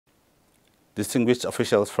distinguished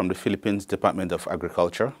officials from the Philippines Department of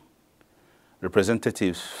Agriculture,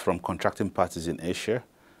 representatives from contracting parties in Asia,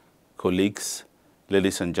 colleagues,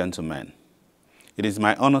 ladies and gentlemen. It is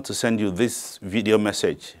my honor to send you this video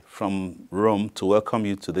message from Rome to welcome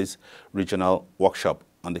you to this regional workshop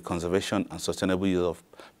on the conservation and sustainable use of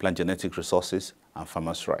plant genetic resources and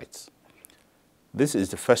farmers' rights. This is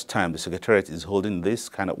the first time the Secretariat is holding this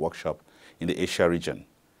kind of workshop in the Asia region,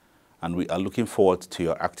 and we are looking forward to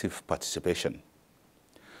your active participation.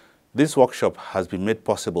 This workshop has been made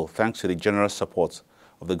possible thanks to the generous support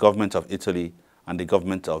of the government of Italy and the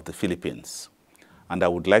government of the Philippines. And I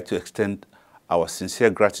would like to extend our sincere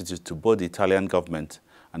gratitude to both the Italian government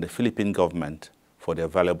and the Philippine government for their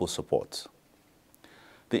valuable support.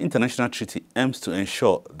 The international treaty aims to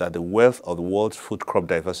ensure that the wealth of the world's food crop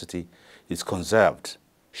diversity is conserved,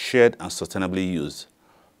 shared and sustainably used,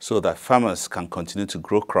 so that farmers can continue to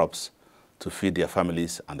grow crops to feed their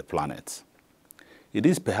families and the planet. It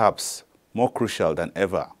is perhaps more crucial than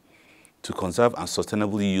ever to conserve and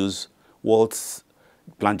sustainably use world's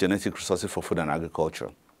plant genetic resources for food and agriculture.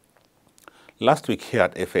 Last week here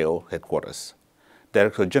at FAO headquarters,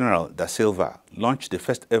 Director General Da Silva launched the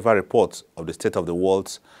first ever report of the state of the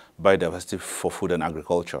world's biodiversity for food and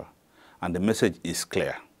agriculture, and the message is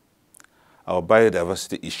clear. Our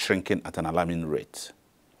biodiversity is shrinking at an alarming rate.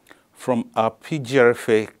 From our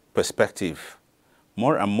PGRFA perspective,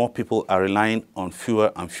 more and more people are relying on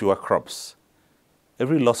fewer and fewer crops.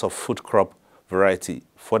 Every loss of food crop variety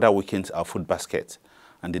further weakens our food basket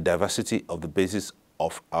and the diversity of the basis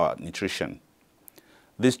of our nutrition.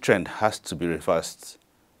 This trend has to be reversed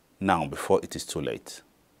now before it is too late.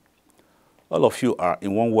 All of you are,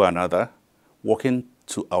 in one way or another, working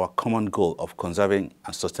to our common goal of conserving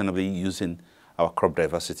and sustainably using our crop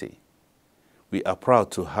diversity. We are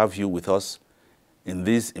proud to have you with us in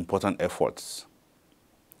these important efforts.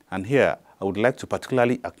 And here, I would like to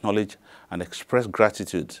particularly acknowledge and express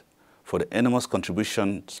gratitude for the enormous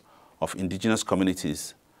contributions of indigenous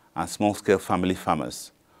communities and small-scale family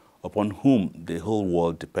farmers, upon whom the whole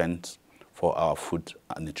world depends for our food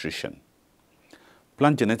and nutrition.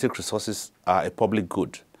 Plant genetic resources are a public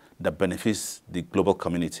good that benefits the global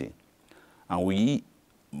community, and we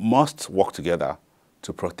must work together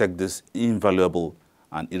to protect this invaluable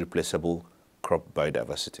and irreplaceable crop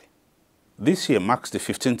biodiversity. This year marks the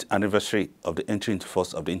 15th anniversary of the entry into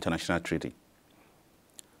force of the International Treaty.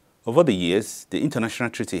 Over the years, the International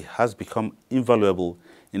Treaty has become invaluable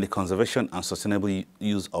in the conservation and sustainable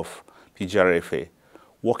use of PGRFA,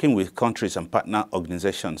 working with countries and partner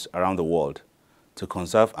organizations around the world to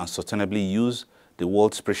conserve and sustainably use the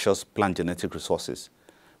world's precious plant genetic resources,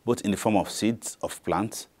 both in the form of seeds of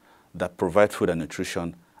plants that provide food and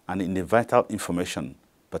nutrition and in the vital information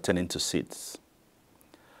pertaining to seeds.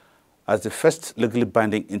 As the first legally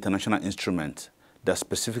binding international instrument that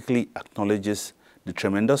specifically acknowledges the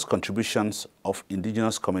tremendous contributions of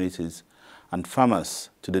indigenous communities and farmers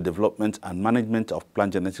to the development and management of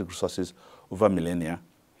plant genetic resources over millennia,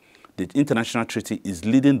 the International Treaty is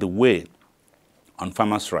leading the way on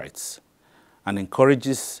farmers' rights and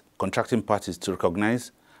encourages contracting parties to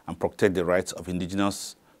recognize and protect the rights of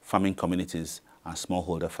indigenous farming communities and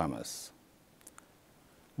smallholder farmers.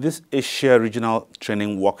 This Asia Regional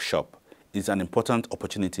Training Workshop is an important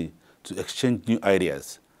opportunity to exchange new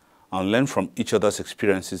ideas and learn from each other's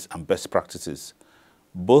experiences and best practices,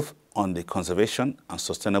 both on the conservation and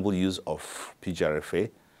sustainable use of PGRFA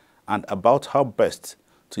and about how best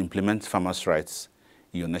to implement farmers' rights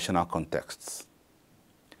in your national contexts.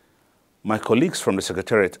 My colleagues from the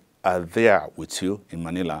Secretariat are there with you in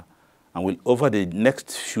Manila and will, over the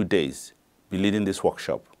next few days, be leading this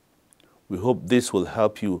workshop. We hope this will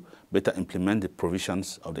help you better implement the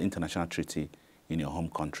provisions of the International Treaty in your home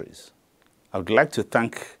countries. I would like to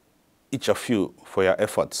thank each of you for your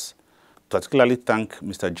efforts, particularly thank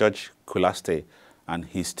Mr. George Kulaste and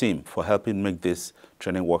his team for helping make this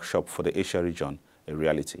training workshop for the Asia region a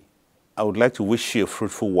reality. I would like to wish you a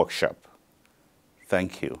fruitful workshop.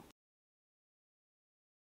 Thank you.